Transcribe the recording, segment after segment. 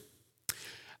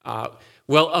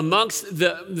Well, amongst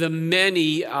the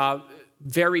many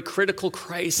very critical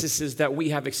crises that we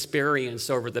have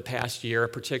experienced over the past year,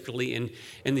 particularly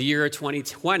in the year of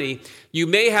 2020, you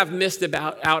may have missed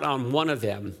out on one of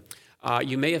them.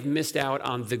 You may have missed out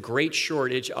on the great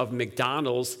shortage of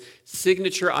McDonald's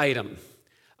signature item,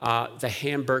 the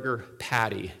hamburger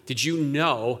patty. Did you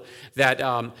know that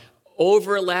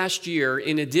over last year,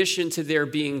 in addition to there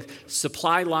being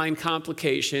supply line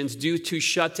complications due to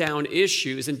shutdown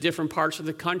issues in different parts of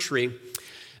the country,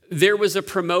 there was a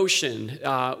promotion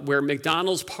where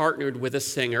McDonald's partnered with a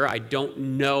singer. I don't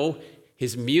know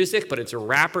his music, but it's a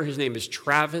rapper. His name is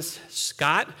Travis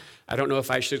Scott. I don't know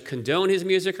if I should condone his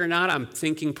music or not. I'm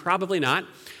thinking probably not.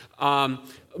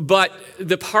 But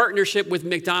the partnership with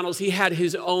McDonald's, he had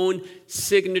his own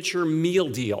signature meal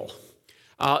deal.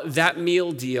 That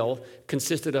meal deal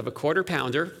consisted of a quarter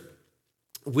pounder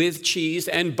with cheese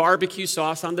and barbecue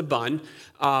sauce on the bun,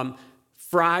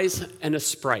 fries, and a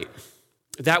Sprite.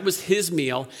 That was his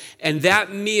meal, and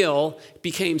that meal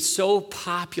became so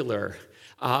popular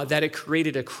that it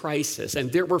created a crisis.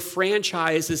 And there were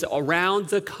franchises around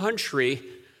the country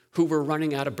who were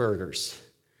running out of burgers.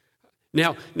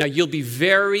 Now you'll be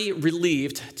very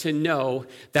relieved to know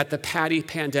that the patty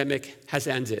pandemic has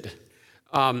ended.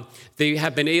 They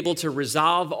have been able to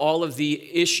resolve all of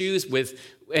the issues with,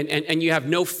 and you have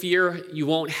no fear. You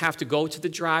won't have to go to the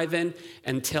drive-in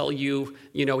and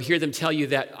hear them tell you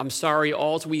that, I'm sorry,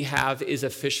 all we have is a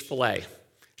fish fillet.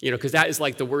 Because that is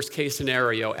like the worst case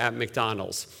scenario at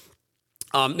McDonald's.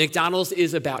 McDonald's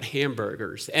is about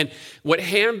hamburgers. And what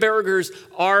hamburgers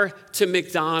are to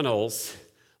McDonald's,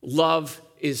 love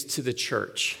is to the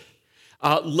church.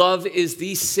 Love is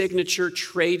the signature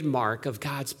trademark of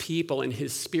God's people and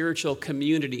his spiritual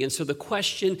community. And so the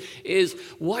question is,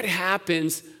 what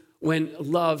happens when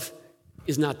love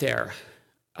is not there?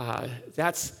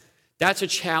 That's a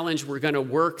challenge we're going to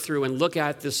work through and look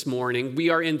at this morning. We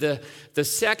are in the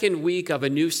second week of a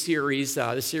new series.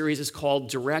 The series is called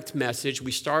Direct Message.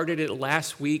 We started it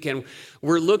last week, and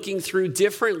we're looking through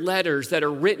different letters that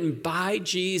are written by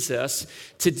Jesus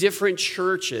to different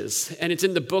churches. And it's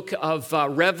in the book of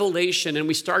Revelation. And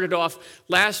we started off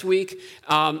last week.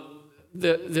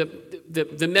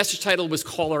 The message title was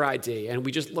Caller ID, and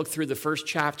we just looked through the first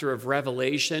chapter of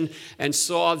Revelation and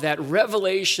saw that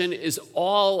Revelation is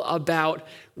all about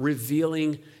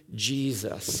revealing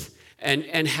Jesus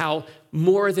and how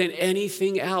more than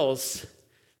anything else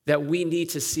that we need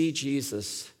to see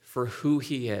Jesus for who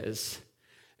he is.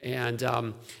 And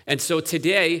so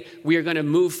today we are going to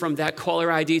move from that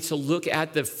caller ID to look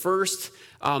at the first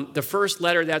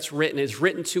letter that's written. It's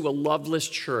written to a loveless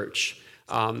church.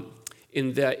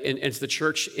 It's the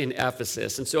church in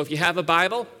Ephesus. And so if you have a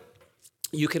Bible,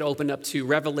 you can open up to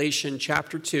Revelation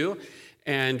chapter 2,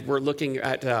 and we're looking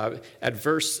at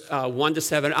verse 1 to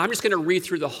 7. I'm just going to read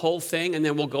through the whole thing, and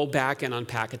then we'll go back and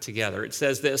unpack it together. It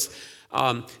says this,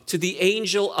 to the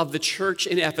angel of the church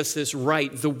in Ephesus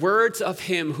write, the words of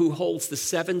him who holds the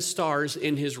 7 stars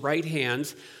in his right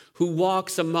hand, who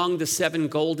walks among the 7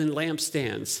 golden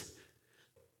lampstands.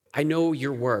 I know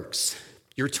your works,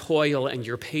 your toil and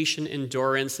your patient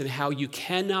endurance, and how you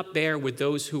cannot bear with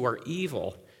those who are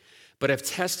evil, but have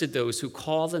tested those who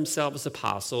call themselves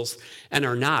apostles and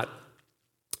are not,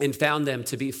 and found them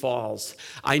to be false.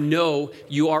 I know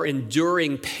you are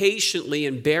enduring patiently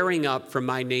and bearing up for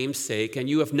my name's sake, and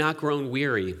you have not grown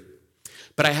weary.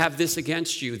 But I have this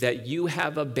against you, that you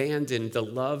have abandoned the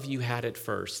love you had at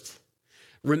first.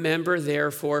 Remember,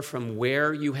 therefore, from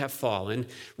where you have fallen,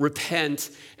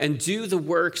 repent, and do the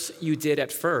works you did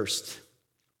at first.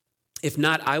 If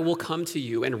not, I will come to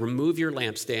you and remove your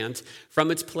lampstand from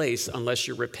its place unless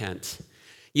you repent.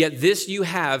 Yet this you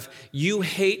have, you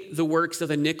hate the works of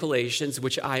the Nicolaitans,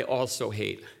 which I also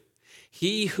hate.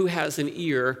 He who has an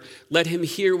ear, let him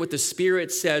hear what the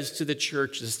Spirit says to the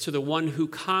churches. To the one who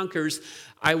conquers,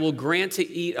 I will grant to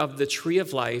eat of the tree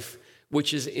of life,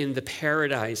 which is in the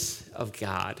paradise of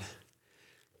God.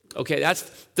 Okay, that's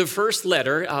the first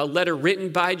letter, a letter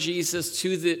written by Jesus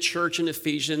to the church in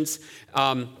Ephesians.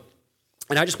 And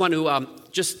I just want to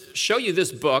just show you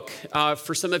this book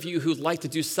for some of you who'd like to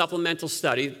do supplemental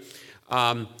study.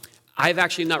 I've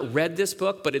actually not read this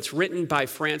book, but it's written by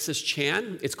Francis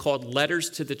Chan. It's called Letters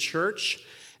to the Church.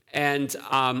 And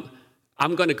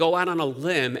I'm going to go out on a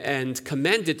limb and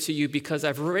commend it to you because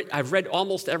I've read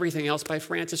almost everything else by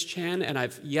Francis Chan, and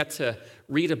I've yet to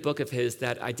read a book of his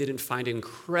that I didn't find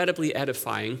incredibly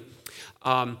edifying.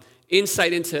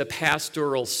 Insight into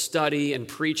pastoral study and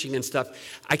preaching and stuff.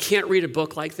 I can't read a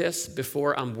book like this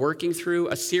before I'm working through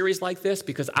a series like this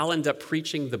because I'll end up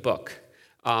preaching the book.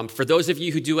 For those of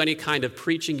you who do any kind of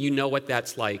preaching, you know what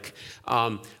that's like.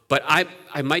 But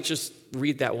I might just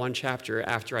read that one chapter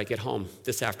after I get home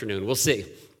this afternoon. We'll see.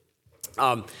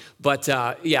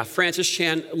 Francis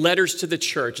Chan, Letters to the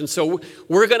Church. And so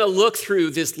we're going to look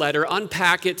through this letter,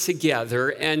 unpack it together.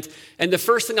 And the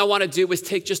first thing I want to do is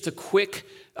take just a quick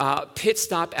pit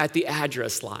stop at the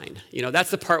address line.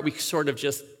 That's the part we sort of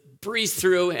just breeze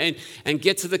through and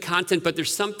get to the content, but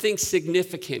there's something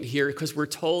significant here because we're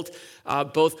told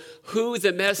both who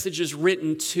the message is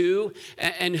written to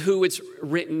and who it's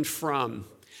written from.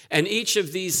 And each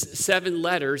of these 7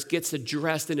 letters gets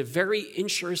addressed in a very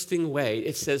interesting way.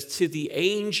 It says, to the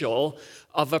angel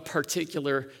of a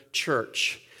particular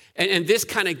church. And this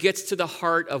kind of gets to the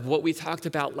heart of what we talked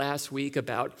about last week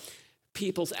about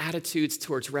people's attitudes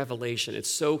towards Revelation. It's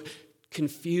so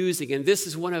confusing, and this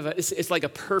is it's like a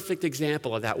perfect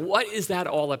example of that. What is that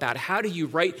all about? How do you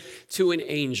write to an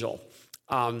angel?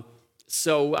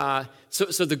 So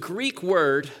the Greek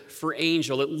word for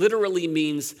angel, it literally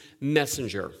means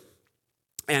messenger.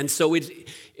 And so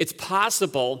it's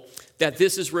possible that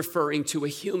this is referring to a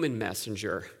human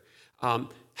messenger.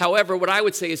 However, what I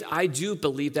would say is I do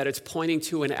believe that it's pointing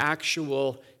to an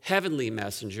actual heavenly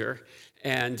messenger.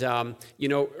 And,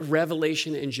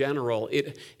 Revelation in general,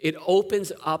 it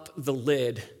opens up the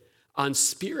lid on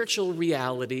spiritual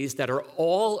realities that are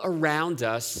all around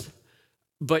us,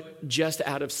 but just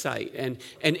out of sight. And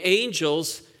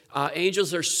angels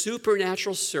are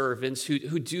supernatural servants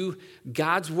who do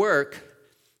God's work.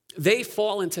 They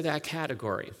fall into that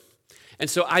category. And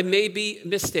so I may be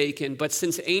mistaken, but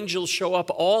since angels show up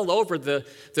all over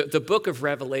the book of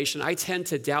Revelation, I tend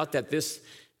to doubt that this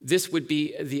would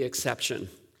be the exception.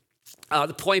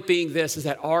 The point being this, is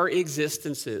that our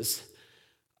existences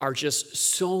are just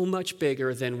so much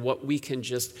bigger than what we can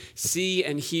just see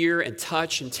and hear and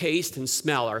touch and taste and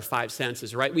smell, our 5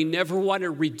 senses, right? We never want to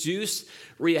reduce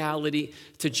reality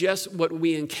to just what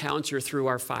we encounter through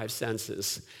our 5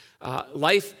 senses.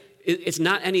 Life, it's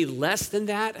not any less than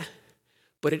that,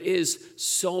 but it is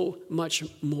so much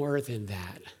more than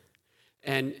that.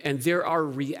 And there are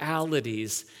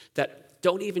realities that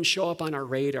don't even show up on our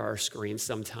radar screen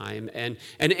sometime. And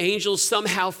angels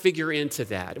somehow figure into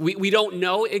that. We don't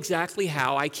know exactly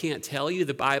how. I can't tell you.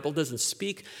 The Bible doesn't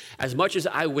speak as much as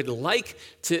I would like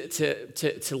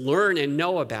to learn and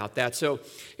know about that. So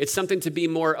it's something to be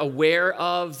more aware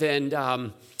of and,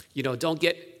 don't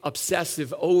get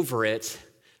obsessive over it.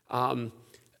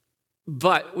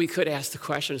 But we could ask the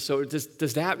question, so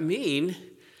does that mean,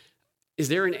 is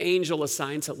there an angel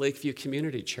assigned to Lakeview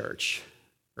Community Church?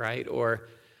 Right? Or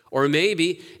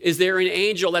maybe, is there an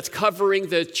angel that's covering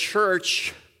the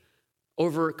church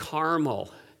over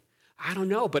Carmel? I don't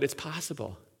know, but it's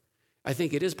possible. I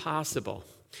think it is possible.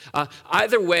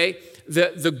 Either way,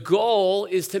 the goal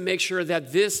is to make sure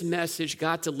that this message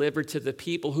got delivered to the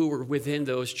people who were within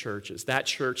those churches, that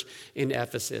church in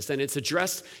Ephesus. And it's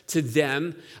addressed to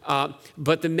them,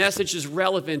 but the message is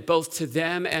relevant both to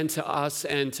them and to us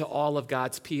and to all of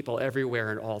God's people everywhere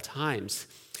and all times.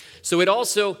 So it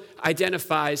also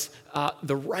identifies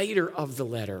the writer of the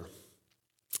letter.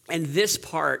 And this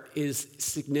part is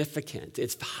significant.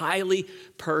 It's highly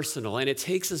personal, and it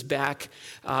takes us back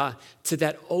to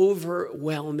that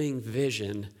overwhelming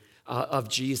vision of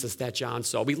Jesus that John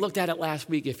saw. We looked at it last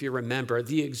week, if you remember,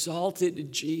 the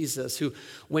exalted Jesus who,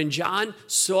 when John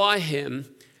saw him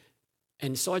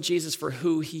and saw Jesus for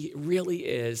who he really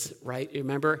is, right?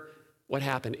 Remember what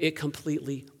happened? It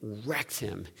completely wrecked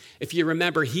him. If you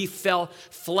remember, he fell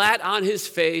flat on his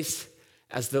face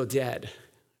as though dead,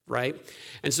 right?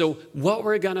 And so what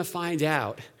we're going to find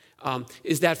out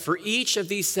is that for each of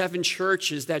these 7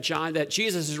 churches that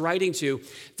Jesus is writing to,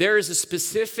 there is a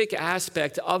specific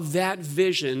aspect of that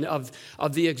vision of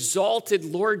the exalted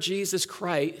Lord Jesus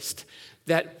Christ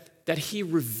that he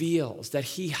reveals, that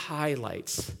he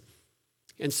highlights.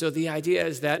 And so the idea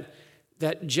is that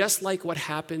just like what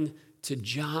happened to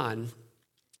John,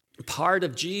 part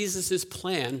of Jesus'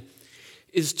 plan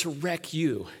is to wreck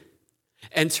you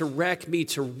and to wreck me,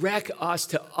 to wreck us,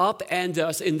 to upend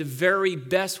us in the very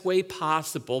best way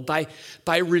possible by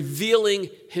revealing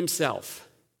himself,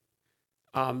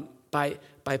 by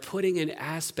putting an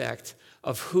aspect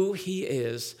of who he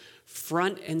is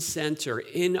front and center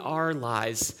in our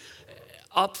lives,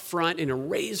 up front in a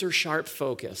razor-sharp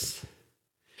focus.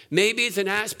 Maybe it's an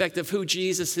aspect of who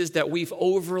Jesus is that we've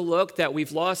overlooked, that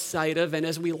we've lost sight of, and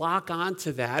as we lock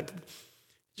onto that,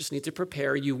 just need to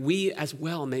prepare you, we as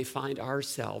well may find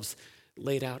ourselves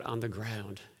laid out on the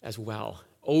ground as well,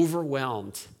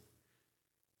 overwhelmed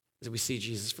as we see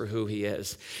Jesus for who he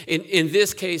is. In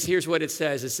this case, here's what it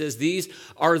says. It says, these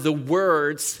are the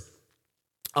words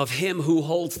of him who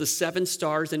holds the 7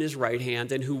 stars in his right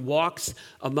hand and who walks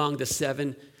among the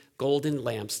 7 golden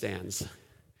lampstands.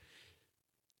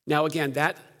 Now again,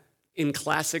 that in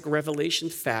classic Revelation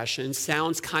fashion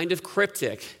sounds kind of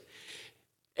cryptic,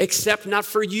 except not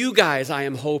for you guys, I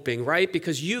am hoping, right?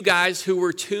 Because you guys who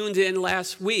were tuned in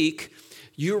last week,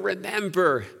 you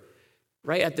remember,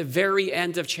 right, at the very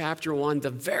end of chapter 1, the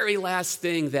very last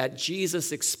thing that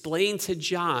Jesus explained to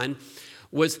John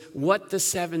was what the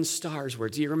 7 stars were.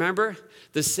 Do you remember?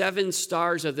 The 7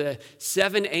 stars are the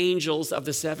 7 angels of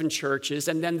the 7 churches,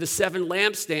 and then the 7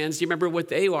 lampstands, do you remember what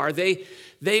they are?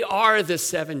 They are the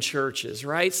 7 churches,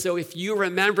 right? So if you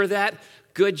remember that,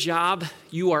 good job.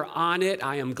 You are on it.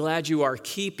 I am glad you are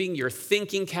keeping your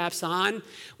thinking caps on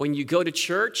when you go to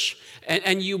church.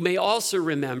 And you may also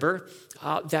remember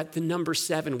that the number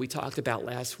 7 we talked about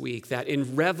last week, that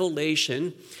in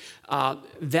Revelation,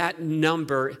 that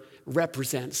number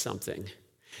represents something.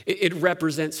 It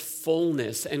represents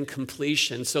fullness and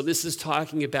completion. So this is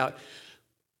talking about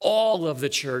all of the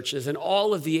churches and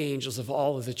all of the angels of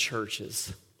all of the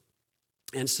churches.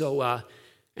 And so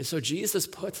Jesus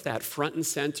puts that front and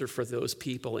center for those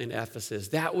people in Ephesus.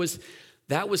 That was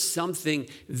something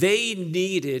they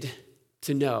needed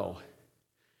to know,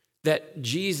 that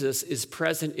Jesus is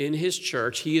present in his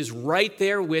church. He is right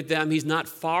there with them. He's not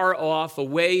far off,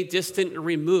 away, distant, and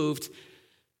removed.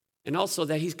 And also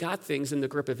that he's got things in the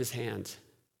grip of his hand,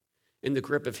 in the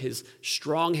grip of his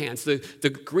strong hands.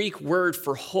 The Greek word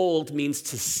for hold means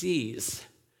to seize.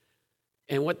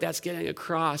 And what that's getting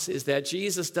across is that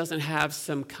Jesus doesn't have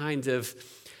some kind of,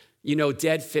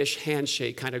 dead fish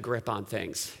handshake kind of grip on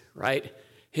things, right?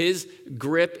 His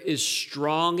grip is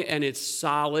strong and it's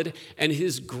solid, and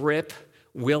his grip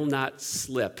will not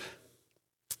slip.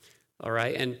 All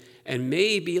right? And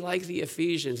maybe, like the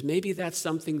Ephesians, maybe that's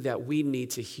something that we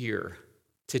need to hear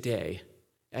today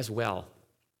as well.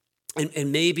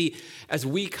 And maybe as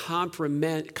we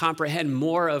comprehend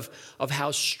more of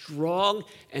how strong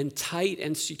and tight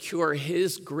and secure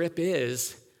his grip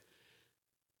is,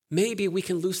 maybe we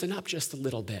can loosen up just a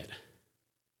little bit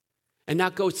and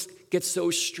not get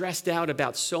so stressed out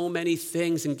about so many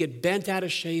things and get bent out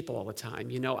of shape all the time.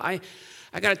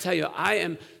 I got to tell you, I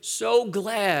am so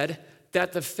glad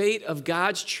that the fate of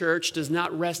God's church does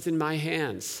not rest in my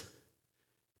hands.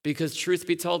 Because truth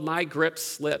be told, my grip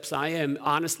slips. I am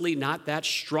honestly not that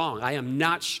strong. I am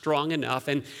not strong enough.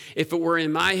 And if it were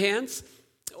in my hands,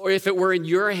 or if it were in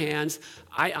your hands,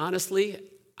 I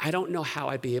don't know how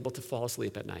I'd be able to fall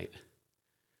asleep at night.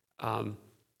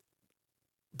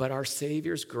 But our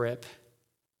Savior's grip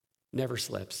never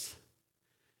slips.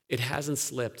 It hasn't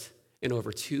slipped in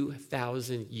over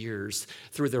 2,000 years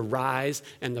through the rise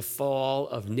and the fall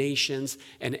of nations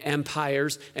and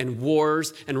empires and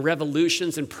wars and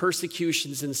revolutions and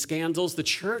persecutions and scandals. The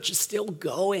church is still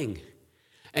going.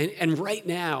 And right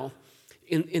now,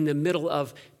 in the middle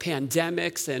of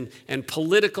pandemics and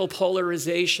political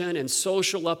polarization and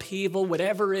social upheaval,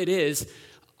 whatever it is,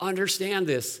 understand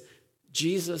this.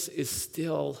 Jesus is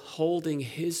still holding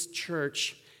his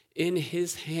church in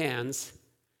his hands,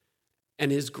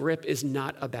 and his grip is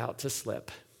not about to slip.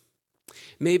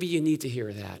 Maybe you need to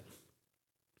hear that.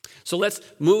 So let's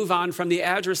move on from the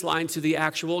address line to the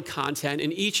actual content.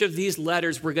 In each of these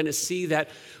letters, we're going to see that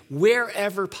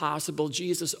wherever possible,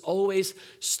 Jesus always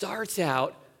starts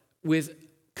out with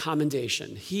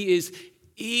commendation. He is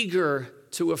eager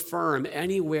to affirm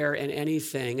anywhere and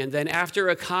anything. And then after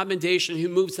a commendation, he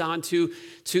moves on to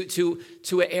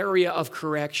an area of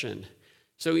correction.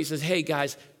 So he says, hey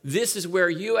guys, this is where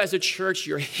you as a church,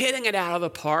 you're hitting it out of the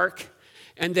park.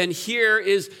 And then here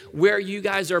is where you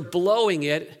guys are blowing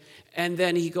it. And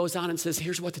then he goes on and says,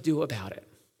 here's what to do about it.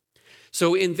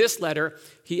 So in this letter,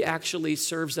 he actually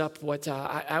serves up what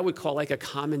I would call like a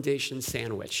commendation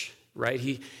sandwich, right?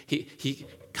 He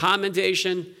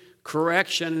commendation,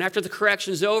 correction. And after the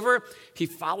correction's over, he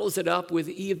follows it up with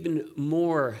even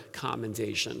more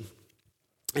commendation.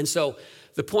 And so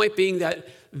the point being that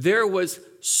there was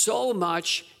so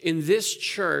much in this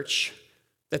church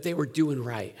that they were doing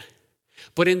right.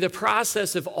 But in the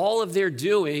process of all of their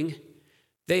doing,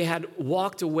 they had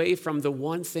walked away from the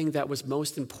one thing that was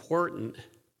most important,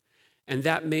 and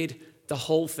that made the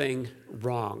whole thing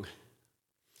wrong.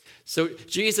 So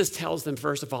Jesus tells them,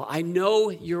 first of all, I know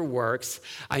your works,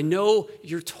 I know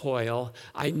your toil,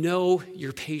 I know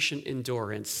your patient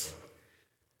endurance.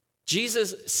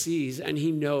 Jesus sees and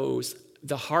he knows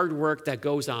the hard work that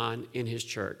goes on in his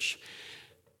church.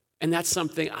 And that's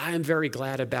something I am very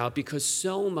glad about, because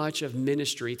so much of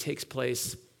ministry takes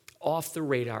place off the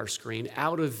radar screen,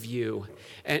 out of view.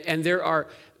 And there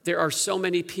are so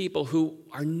many people who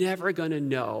are never going to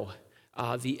know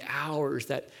the hours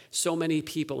that so many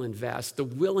people invest, the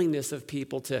willingness of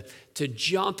people to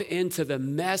jump into the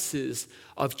messes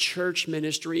of church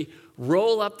ministry,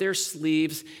 roll up their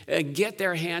sleeves, and get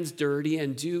their hands dirty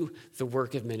and do the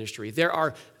work of ministry. There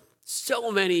are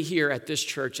so many here at this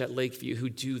church at Lakeview who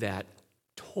do that.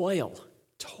 Toil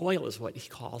is what he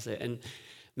calls it. And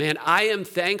man, I am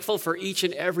thankful for each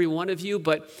and every one of you,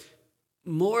 but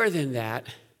more than that,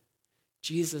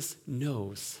 Jesus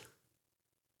knows.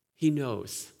 He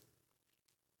knows.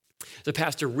 The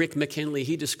pastor Rick McKinley,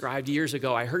 he described years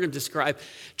ago, I heard him describe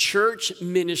church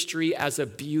ministry as a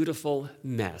beautiful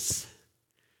mess.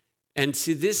 And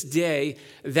to this day,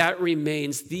 that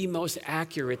remains the most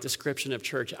accurate description of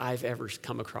church I've ever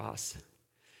come across.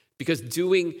 Because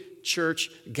doing church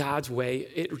God's way,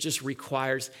 it just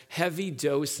requires heavy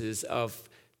doses of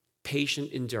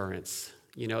patient endurance.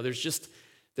 You know, there's just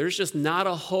not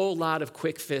a whole lot of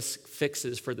quick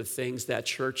fixes for the things that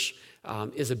church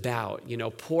is about. You know,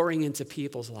 pouring into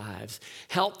people's lives,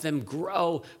 help them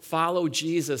grow, follow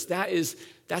Jesus.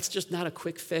 That's just not a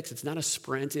quick fix. It's not a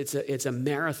sprint. It's a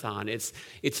marathon. It's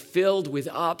filled with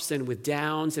ups and with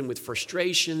downs and with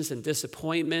frustrations and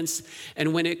disappointments.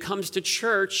 And when it comes to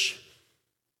church,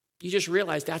 you just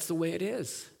realize that's the way it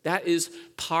is. That is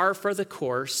par for the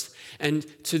course. And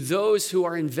to those who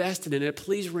are invested in it,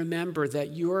 please remember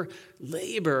that your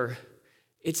labor,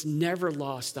 it's never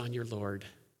lost on your Lord.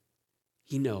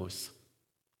 He knows.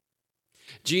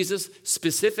 Jesus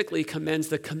specifically commends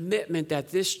the commitment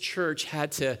that this church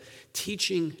had to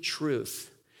teaching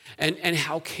truth and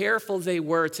how careful they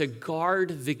were to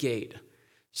guard the gate.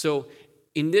 So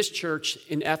in this church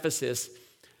in Ephesus,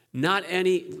 not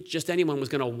just anyone was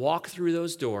going to walk through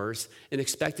those doors and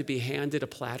expect to be handed a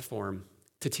platform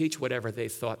to teach whatever they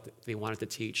thought that they wanted to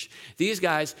teach. These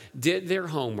guys did their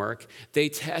homework, they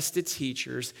tested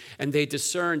teachers, and they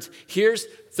discerned, here's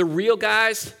the real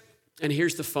guys and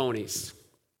here's the phonies.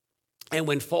 And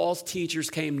when false teachers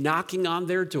came knocking on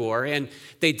their door, and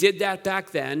they did that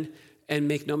back then, and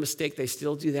make no mistake, they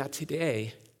still do that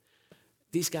today,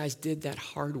 these guys did that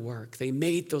hard work. They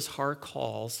made those hard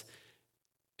calls,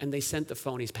 and they sent the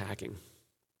phonies packing.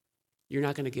 You're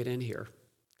not going to get in here.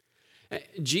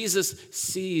 Jesus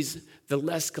sees the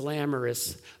less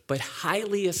glamorous but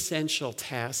highly essential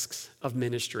tasks of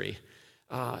ministry.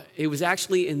 It was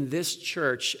actually in this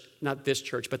church, not this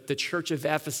church, but the church of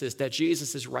Ephesus that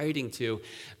Jesus is writing to.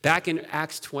 Back in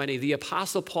Acts 20, the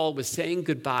Apostle Paul was saying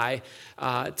goodbye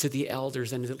to the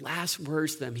elders, and the last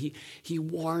words to them, he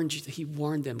warned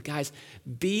them, guys,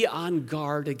 be on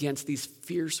guard against these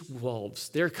fierce wolves.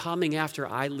 They're coming after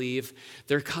I leave.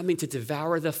 They're coming to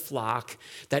devour the flock,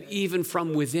 that even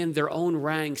from within their own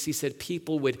ranks, he said,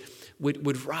 people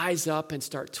would rise up and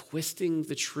start twisting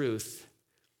the truth.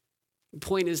 The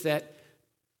point is that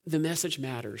the message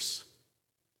matters.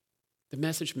 The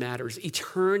message matters.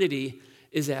 Eternity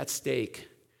is at stake.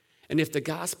 And if the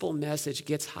gospel message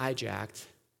gets hijacked,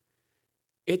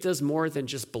 it does more than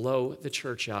just blow the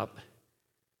church up.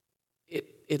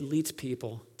 It leads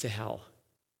people to hell.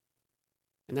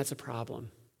 And that's a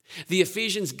problem. The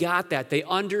Ephesians got that. They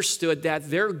understood that.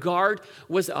 Their guard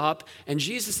was up, and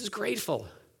Jesus is grateful.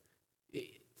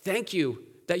 Thank you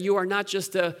that you are not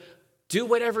just a do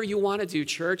whatever you want to do,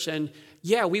 church. And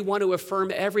yeah, we want to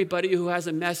affirm everybody who has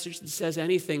a message that says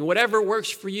anything. Whatever works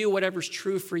for you, whatever's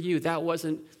true for you. That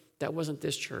wasn't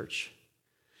this church.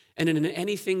 And in an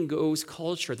anything goes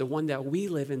culture, the one that we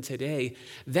live in today,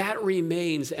 that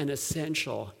remains an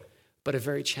essential but a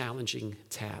very challenging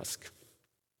task.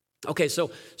 Okay, so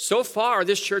far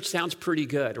this church sounds pretty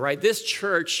good, right? This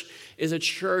church is a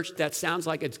church that sounds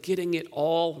like it's getting it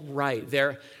all right.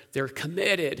 They're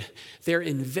committed, they're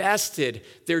invested,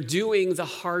 they're doing the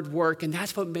hard work, and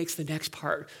that's what makes the next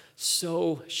part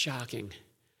so shocking.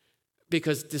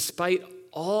 Because despite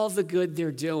all the good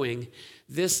they're doing,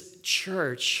 this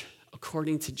church,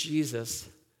 according to Jesus,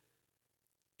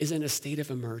 is in a state of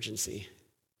emergency.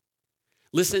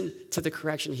 Listen to the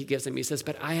correction he gives them. He says,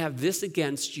 but I have this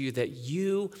against you, that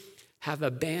you have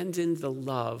abandoned the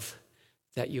love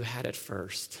that you had at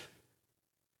first.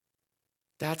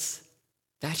 That's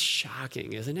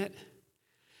shocking, isn't it?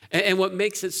 And what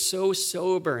makes it so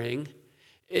sobering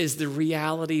is the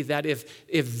reality that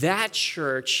if that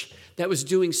church that was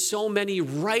doing so many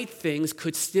right things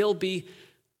could still be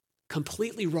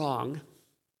completely wrong,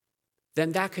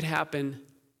 then that could happen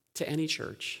to any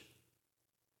church.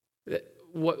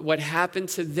 What happened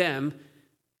to them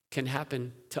can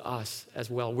happen to us as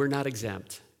well. We're not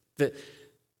exempt. The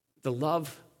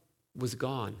love was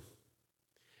gone.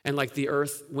 And like the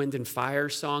Earth, Wind, and Fire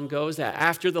song goes, that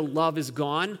after the love is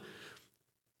gone,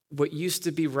 what used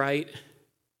to be right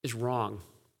is wrong.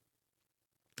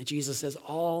 And Jesus says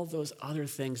all those other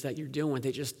things that you're doing,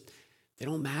 they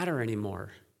don't matter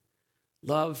anymore.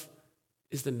 Love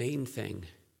is the main thing.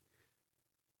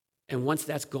 And once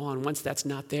that's gone, once that's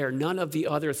not there, none of the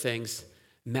other things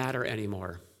matter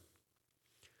anymore.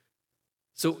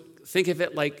 So think of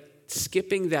it like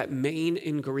skipping that main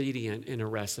ingredient in a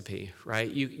recipe, right?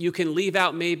 You can leave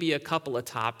out maybe a couple of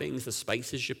toppings, the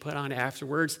spices you put on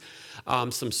afterwards,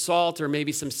 some salt or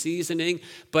maybe some seasoning.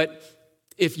 But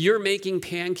if you're making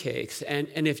pancakes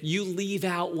and if you leave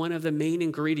out one of the main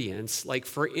ingredients, like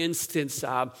for instance,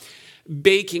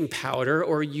 baking powder,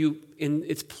 or you in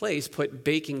its place put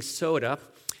baking soda,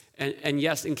 and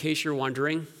yes, in case you're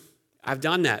wondering, I've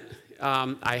done that.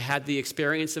 I had the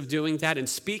experience of doing that, and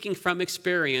speaking from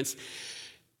experience,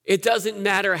 it doesn't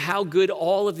matter how good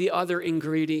all of the other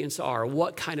ingredients are,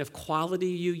 what kind of quality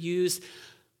you use,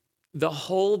 the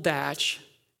whole batch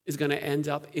is going to end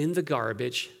up in the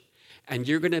garbage, and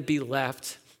you're going to be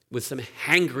left with some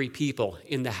hangry people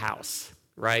in the house,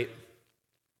 right?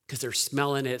 Because they're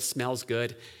smelling it smells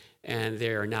good, and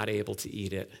they're not able to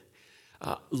eat it.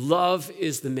 Love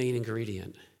is the main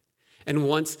ingredient. And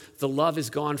once the love is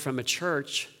gone from a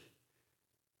church,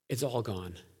 it's all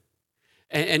gone.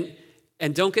 And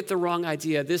don't get the wrong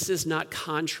idea. This is not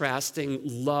contrasting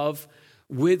love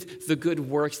with the good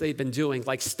works they've been doing.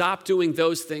 Like, stop doing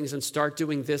those things and start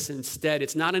doing this instead.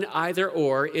 It's not an either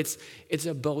or. It's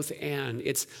a both and.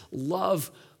 It's love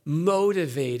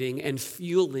motivating and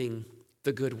fueling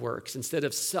the good works instead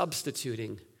of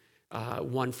substituting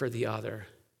one for the other.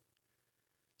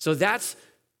 So that's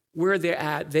where they're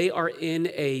at. They are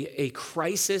in a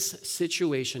crisis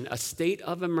situation, a state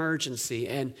of emergency.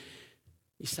 And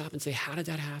you stop and say, how did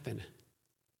that happen?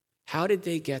 How did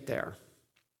they get there?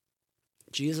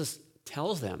 Jesus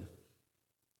tells them.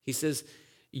 He says,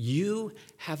 you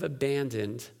have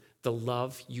abandoned the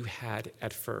love you had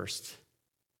at first.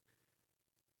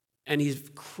 And he's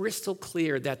crystal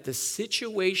clear that the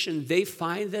situation they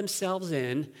find themselves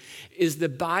in is the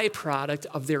byproduct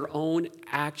of their own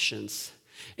actions.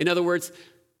 In other words,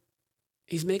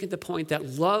 he's making the point that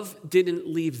love didn't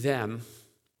leave them,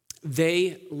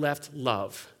 they left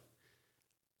love.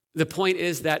 The point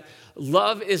is that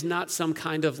love is not some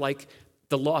kind of like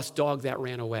the lost dog that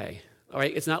ran away. All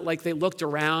right, it's not like they looked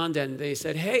around and they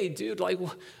said, hey, dude, like,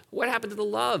 what happened to the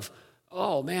love?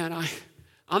 Oh, man,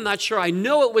 I'm not sure. I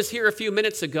know it was here a few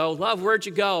minutes ago. Love, where'd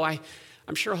you go?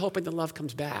 I'm sure hoping the love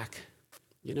comes back.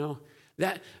 You know,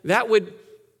 that would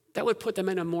put them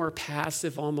in a more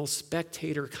passive, almost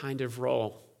spectator kind of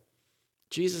role.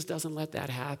 Jesus doesn't let that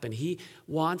happen. He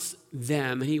wants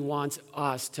them, and he wants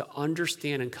us to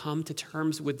understand and come to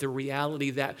terms with the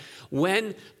reality that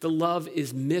when the love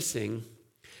is missing,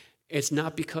 it's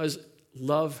not because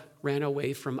love ran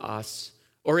away from us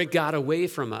or it got away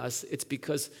from us. It's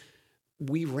because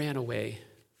we ran away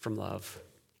from love.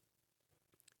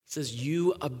 It says,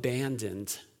 you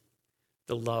abandoned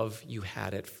the love you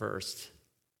had at first.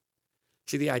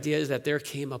 See, the idea is that there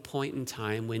came a point in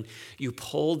time when you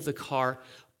pulled the car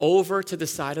over to the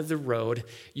side of the road,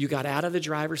 you got out of the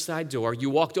driver's side door, you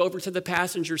walked over to the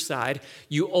passenger side,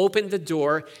 you opened the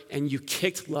door, and you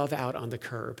kicked love out on the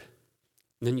curb.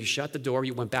 And then you shut the door,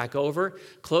 you went back over,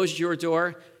 closed your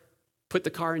door, put the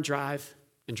car in drive,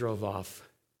 and drove off.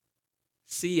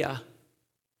 See ya.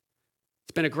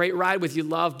 It's been a great ride with you,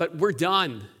 love, but we're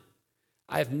done.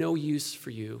 I have no use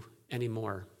for you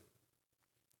anymore.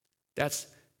 That's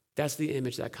the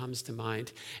image that comes to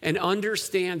mind. And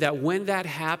understand that when that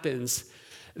happens,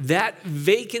 that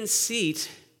vacant seat,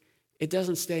 it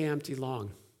doesn't stay empty long.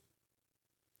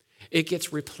 It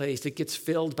gets replaced. It gets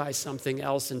filled by something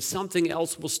else, and something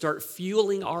else will start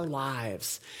fueling our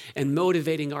lives and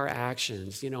motivating our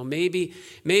actions. You know, maybe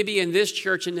in this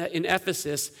church in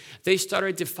Ephesus, they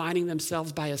started defining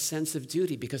themselves by a sense of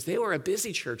duty because they were a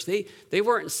busy church. They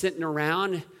weren't sitting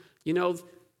around, you know.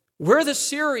 We're the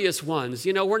serious ones.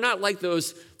 You know, we're not like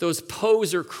those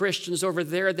poser Christians over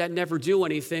there that never do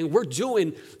anything. We're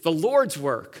doing the Lord's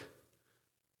work.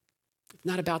 It's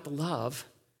not about the love.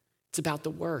 It's about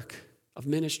the work of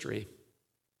ministry.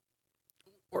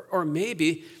 Or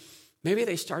maybe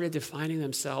they started defining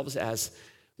themselves as,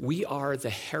 we are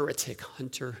the heretic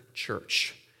hunter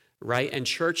church, right? And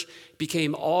church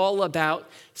became all about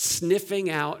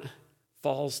sniffing out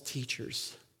false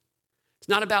teachers. It's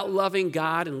not about loving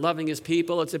God and loving his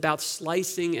people. It's about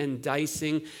slicing and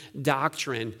dicing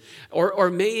doctrine. Or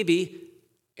maybe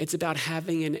it's about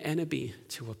having an enemy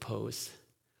to oppose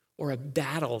or a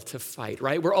battle to fight,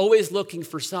 right? We're always looking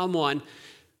for someone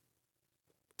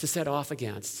to set off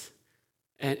against.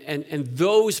 And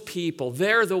those people,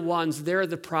 they're the ones, they're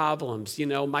the problems.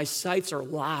 My sights are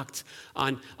locked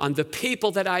on the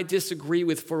people that I disagree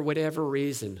with for whatever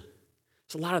reason.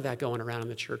 There's a lot of that going around in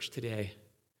the church today.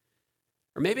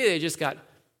 Or maybe they just got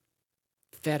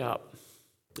fed up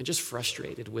and just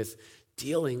frustrated with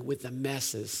dealing with the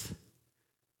messes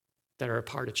that are a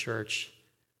part of church,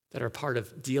 that are a part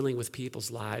of dealing with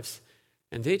people's lives.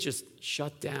 And they just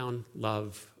shut down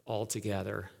love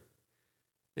altogether.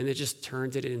 And it just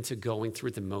turned it into going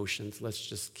through the motions. Let's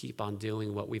just keep on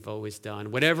doing what we've always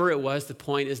done. Whatever it was, the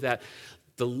point is that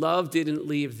the love didn't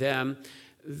leave them.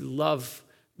 Love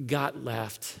got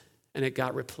left, and it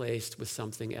got replaced with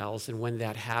something else. And when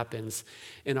that happens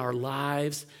in our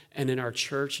lives and in our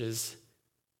churches,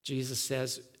 Jesus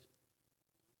says,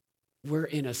 we're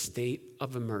in a state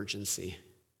of emergency.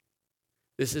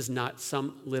 This is not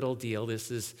some little deal. This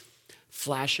is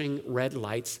flashing red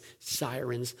lights,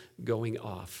 sirens going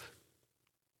off.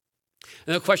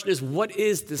 And the question is, what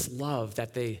is this love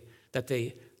that they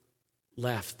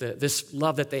left? This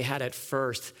love that they had at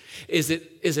first? Is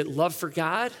it love for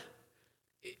God?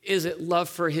 Is it love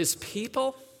for his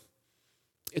people?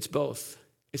 It's both.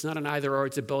 It's not an either or,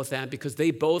 it's a both and, because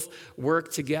they both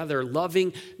work together.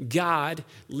 Loving God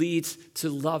leads to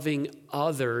loving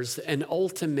others, and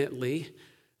ultimately,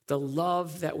 the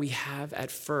love that we have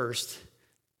at first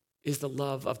is the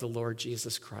love of the Lord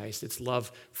Jesus Christ. It's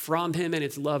love from him, and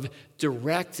it's love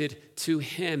directed to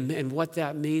him. And what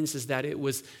that means is that it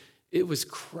was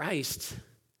Christ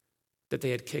that they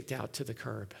had kicked out to the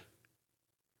curb.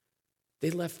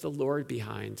 They left the Lord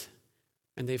behind,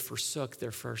 and they forsook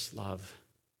their first love.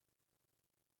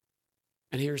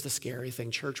 And here's the scary thing.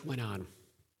 Church went on.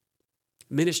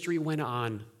 Ministry went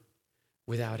on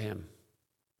without him,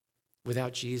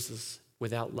 without Jesus,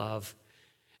 without love.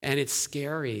 And it's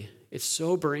scary. It's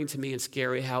sobering to me and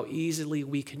scary how easily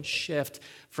we can shift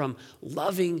from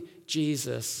loving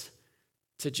Jesus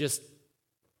to just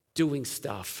doing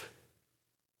stuff.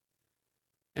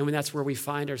 And when that's where we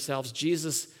find ourselves,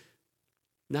 Jesus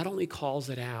not only calls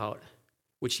it out,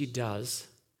 which he does,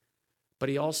 but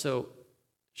he also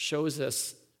shows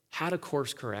us how to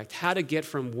course correct, how to get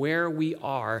from where we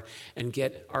are and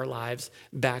get our lives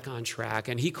back on track.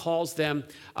 And he calls them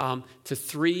to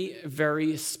three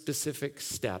very specific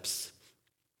steps.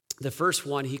 The first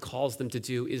one he calls them to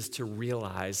do is to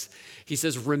realize. He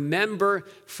says, remember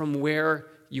from where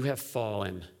you have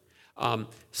fallen.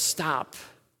 Stop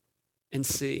and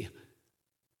see.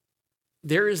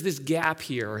 There is this gap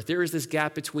here. There is this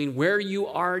gap between where you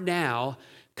are now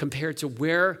compared to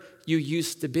where you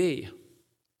used to be.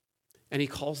 And he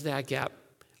calls that gap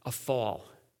a fall,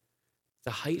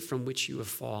 the height from which you have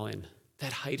fallen,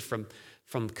 that height from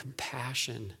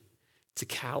compassion to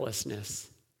callousness.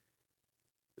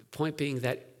 The point being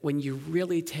that when you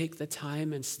really take the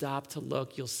time and stop to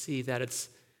look, you'll see that it's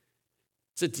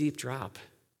a deep drop.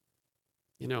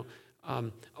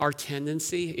 Our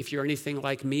tendency, if you're anything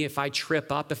like me, if I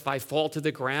trip up, if I fall to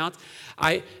the ground,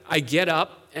 I get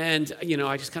up and,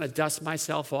 I just kind of dust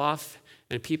myself off.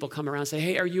 And people come around and say,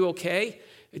 hey, are you okay?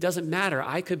 It doesn't matter.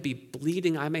 I could be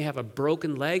bleeding. I may have a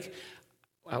broken leg.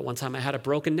 One time I had a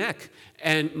broken neck.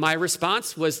 And my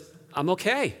response was, I'm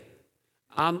okay.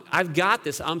 I've got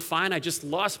this. I'm fine. I just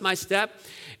lost my step.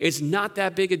 It's not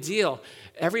that big a deal.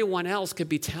 Everyone else could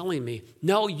be telling me,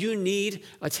 no, you need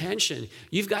attention.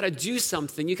 You've got to do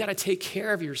something. You've got to take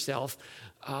care of yourself.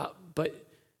 But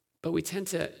we tend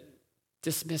to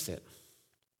dismiss it.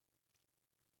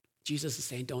 Jesus is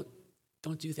saying, don't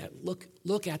do that.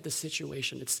 Look at the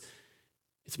situation. It's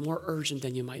more urgent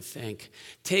than you might think.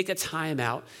 Take a time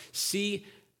out, see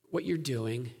what you're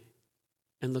doing,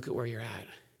 and look at where you're at.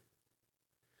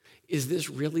 Is this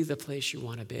really the place you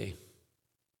want to be?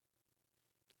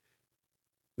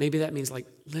 Maybe that means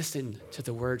listen to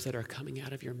the words that are coming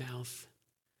out of your mouth,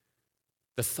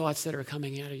 the thoughts that are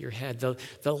coming out of your head, the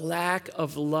lack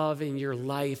of love in your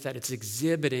life that it's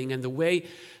exhibiting, and the way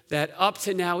that up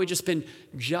to now we've just been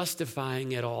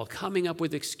justifying it all, coming up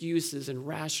with excuses and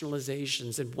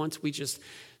rationalizations. And once we just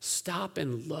stop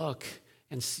and look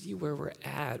and see where we're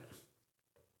at,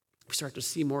 we start to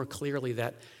see more clearly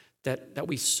that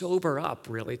we sober up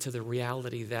really to the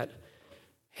reality that,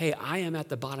 hey, I am at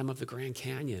the bottom of the Grand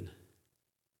Canyon.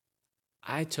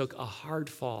 I took a hard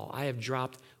fall. I have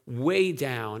dropped way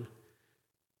down,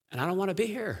 and I don't want to be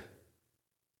here.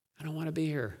 I don't want to be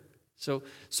here. So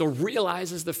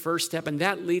realize is the first step, and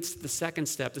that leads to the second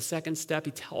step. The second step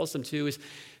he tells them to is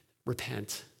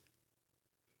repent.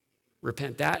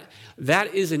 Repent.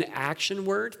 That is an action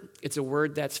word. It's a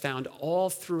word that's found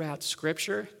all throughout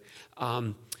Scripture.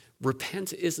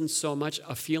 Repent isn't so much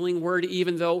a feeling word,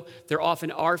 even though there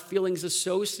often are feelings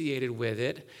associated with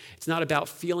it. It's not about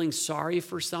feeling sorry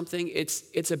for something.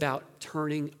 It's about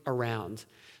turning around.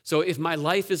 So if my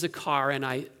life is a car and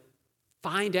I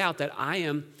find out that I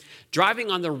am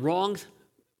driving on the wrong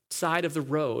side of the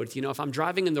road, if I'm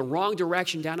driving in the wrong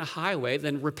direction down a highway,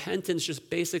 then repentance just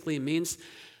basically means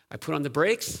I put on the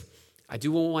brakes, I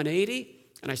do a 180,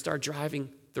 and I start driving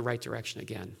the right direction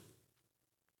again.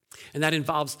 And that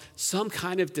involves some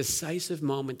kind of decisive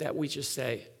moment that we just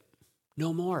say,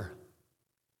 no more.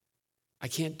 I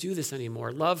can't do this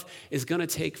anymore. Love is going to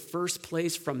take first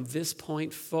place from this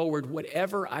point forward.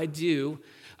 Whatever I do,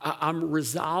 I'm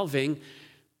resolving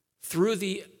through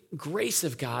the grace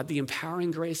of God, the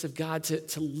empowering grace of God,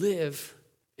 to live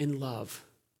in love.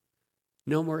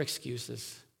 No more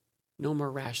excuses. No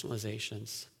more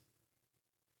rationalizations.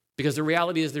 Because the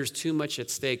reality is there's too much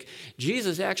at stake.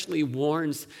 Jesus actually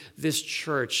warns this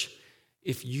church,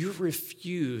 if you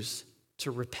refuse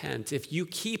to repent, if you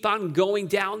keep on going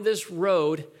down this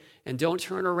road and don't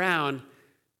turn around,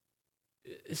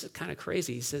 this is kind of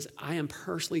crazy. He says, I am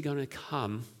personally going to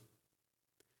come.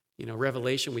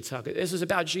 Revelation, this is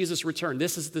about Jesus' return.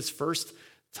 This is this first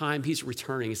time he's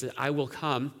returning. He said, I will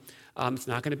come. It's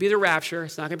not going to be the rapture.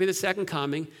 It's not going to be the second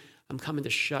coming. I'm coming to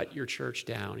shut your church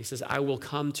down. He says, I will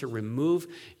come to remove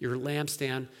your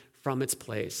lampstand from its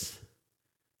place.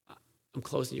 I'm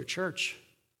closing your church.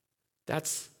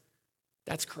 That's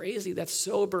crazy. That's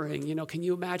sobering. Can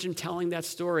you imagine telling that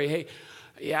story? Hey,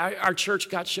 yeah, our church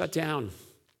got shut down.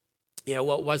 Yeah,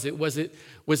 what was it? Was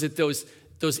it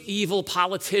those evil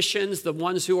politicians, the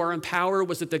ones who are in power?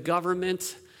 Was it the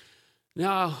government?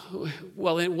 No.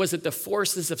 Well, was it the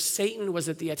forces of Satan? Was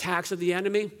it the attacks of the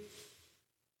enemy?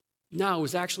 No, it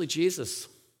was actually Jesus.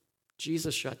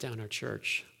 Jesus shut down our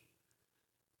church.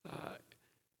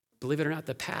 Believe it or not,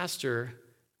 the pastor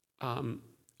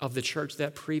of the church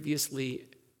that previously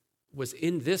was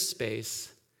in this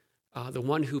space, the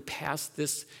one who passed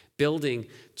this building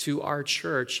to our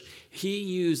church, he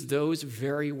used those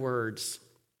very words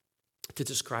to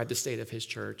describe the state of his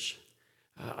church.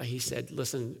 He said,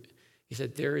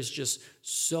 there is just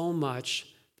so much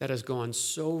that has gone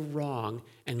so wrong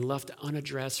and left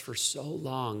unaddressed for so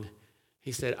long.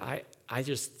 He said, I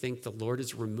just think the Lord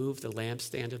has removed the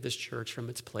lampstand of this church from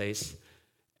its place,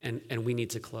 and we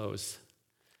need to close.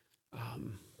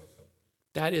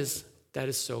 That is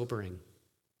sobering.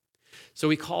 So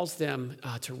he calls them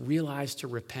to realize, to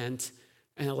repent,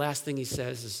 and the last thing he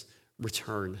says is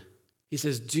return. He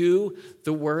says, do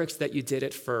the works that you did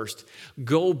at first.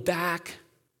 Go back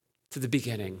to the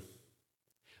beginning.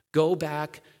 Go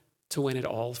back to when it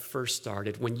all first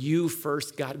started, when you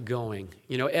first got going.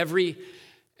 Every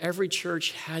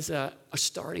church has a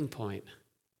starting point.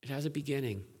 It has a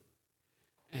beginning.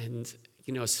 And,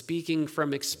 speaking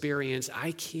from experience,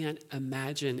 I can't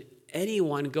imagine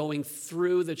anyone going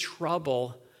through the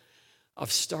trouble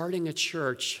of starting a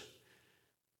church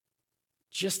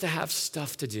just to have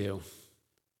stuff to do,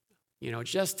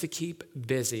 just to keep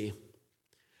busy.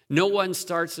 No one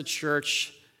starts a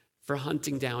church for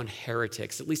hunting down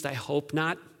heretics. At least I hope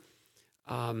not.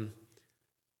 I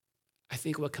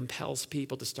think what compels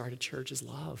people to start a church is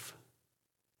love.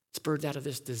 It's birthed out of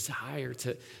this desire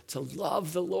to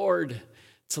love the Lord,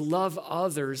 to love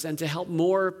others, and to help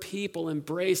more people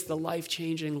embrace the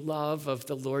life-changing love of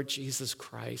the Lord Jesus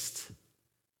Christ.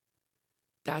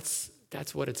 That's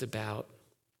what it's about.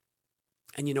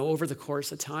 And over the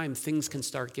course of time, things can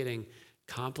start getting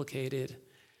complicated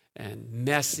and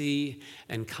messy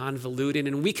and convoluted,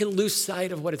 and we can lose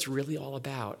sight of what it's really all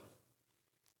about.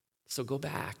 So go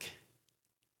back.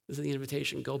 This is the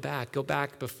invitation. Go back. Go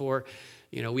back before,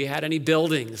 we had any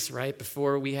buildings, right?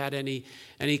 Before we had any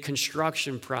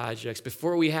construction projects,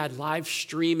 before we had live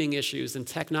streaming issues and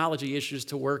technology issues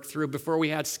to work through, before we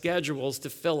had schedules to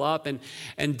fill up and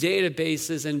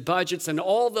databases and budgets and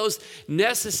all those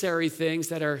necessary things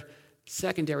that are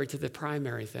secondary to the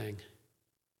primary thing.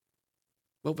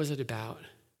 What was it about?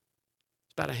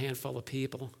 It's about a handful of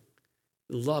people.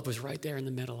 Love was right there in the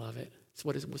middle of it. It's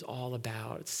what it was all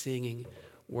about. It's singing,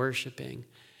 worshiping,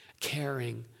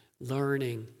 caring,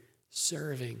 learning,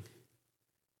 serving,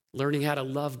 learning how to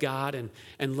love God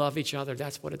and love each other.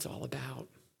 That's what it's all about.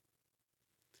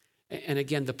 And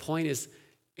again, the point is,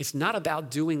 it's not about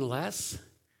doing less.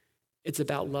 It's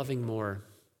about loving more,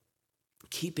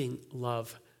 keeping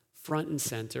love front and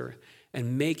center,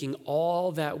 and making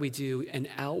all that we do an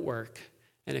outwork,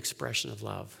 an expression of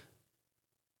love.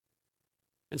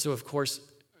 And so, of course,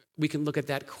 we can look at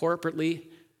that corporately,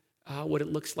 what it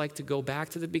looks like to go back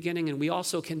to the beginning, and we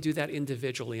also can do that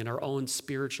individually in our own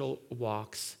spiritual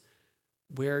walks.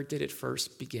 where did it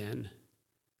first begin?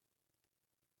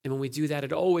 And when we do that,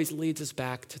 it always leads us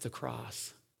back to the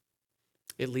cross.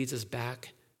 It leads us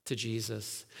back to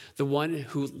Jesus, the one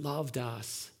who loved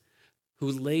us,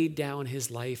 who laid down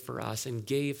his life for us and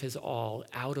gave his all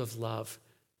out of love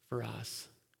for us.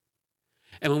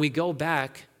 And when we go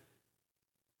back,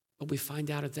 what we find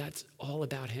out is that's all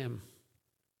about him.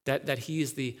 That he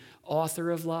is the author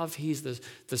of love, he's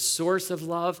the source of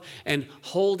love, and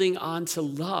holding on to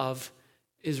love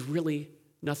is really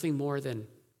nothing more than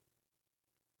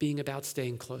being about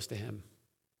staying close to him.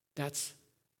 That's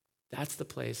the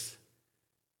place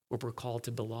where we're called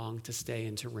to belong, to stay,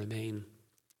 and to remain.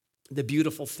 The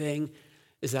beautiful thing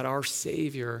is that our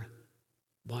Savior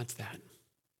wants that.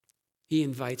 He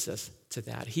invites us to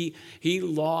that. He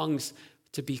longs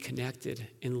to be connected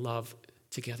in love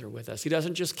together with us. He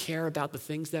doesn't just care about the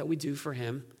things that we do for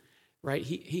him, right?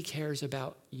 He cares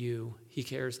about you. He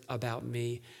cares about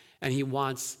me. And he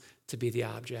wants to be the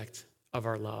object of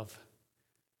our love.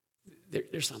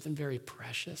 There's something very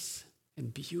precious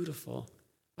and beautiful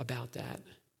about that.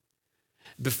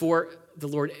 Before the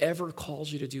Lord ever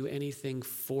calls you to do anything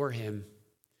for him,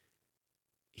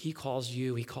 he calls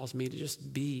you, he calls me to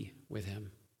just be with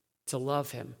him, to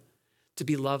love him, to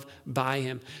be loved by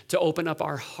him, to open up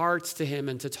our hearts to him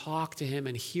and to talk to him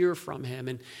and hear from him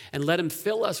and let him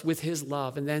fill us with his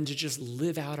love, and then to just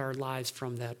live out our lives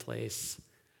from that place.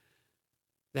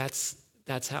 That's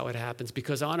how it happens.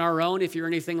 Because on our own, if you're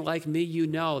anything like me, you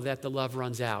know that the love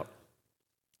runs out.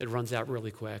 It runs out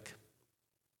really quick.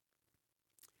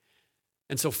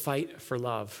 And so fight for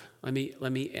love. Let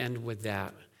me end with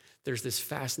that. There's this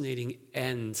fascinating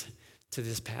end to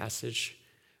this passage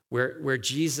where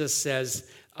Jesus says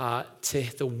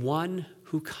to the one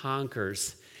who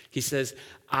conquers, he says,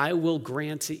 I will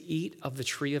grant to eat of the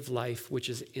tree of life, which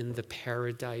is in the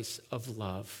paradise of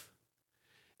love.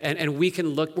 And we're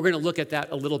going to look at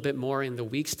that a little bit more in the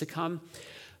weeks to come.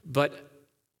 But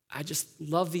I just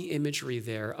love the imagery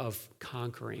there of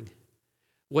conquering.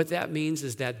 What that means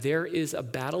is that there is a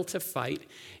battle to fight.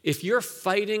 If you're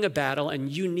fighting a battle and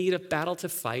you need a battle to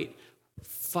fight,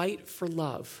 fight for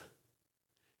love.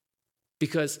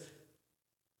 Because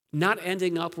not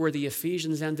ending up where the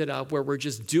Ephesians ended up, where we're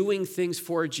just doing things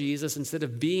for Jesus instead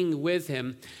of being with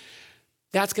him,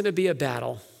 that's going to be a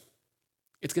battle.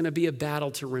 It's going to be a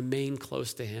battle to remain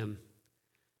close to him.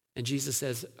 And Jesus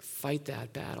says, fight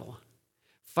that battle.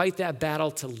 Fight that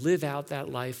battle to live out that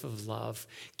life of love.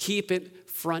 Keep it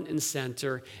front and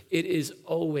center. It is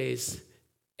always,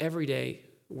 every day,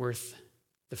 worth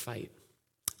the fight.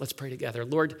 Let's pray together.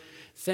 Lord,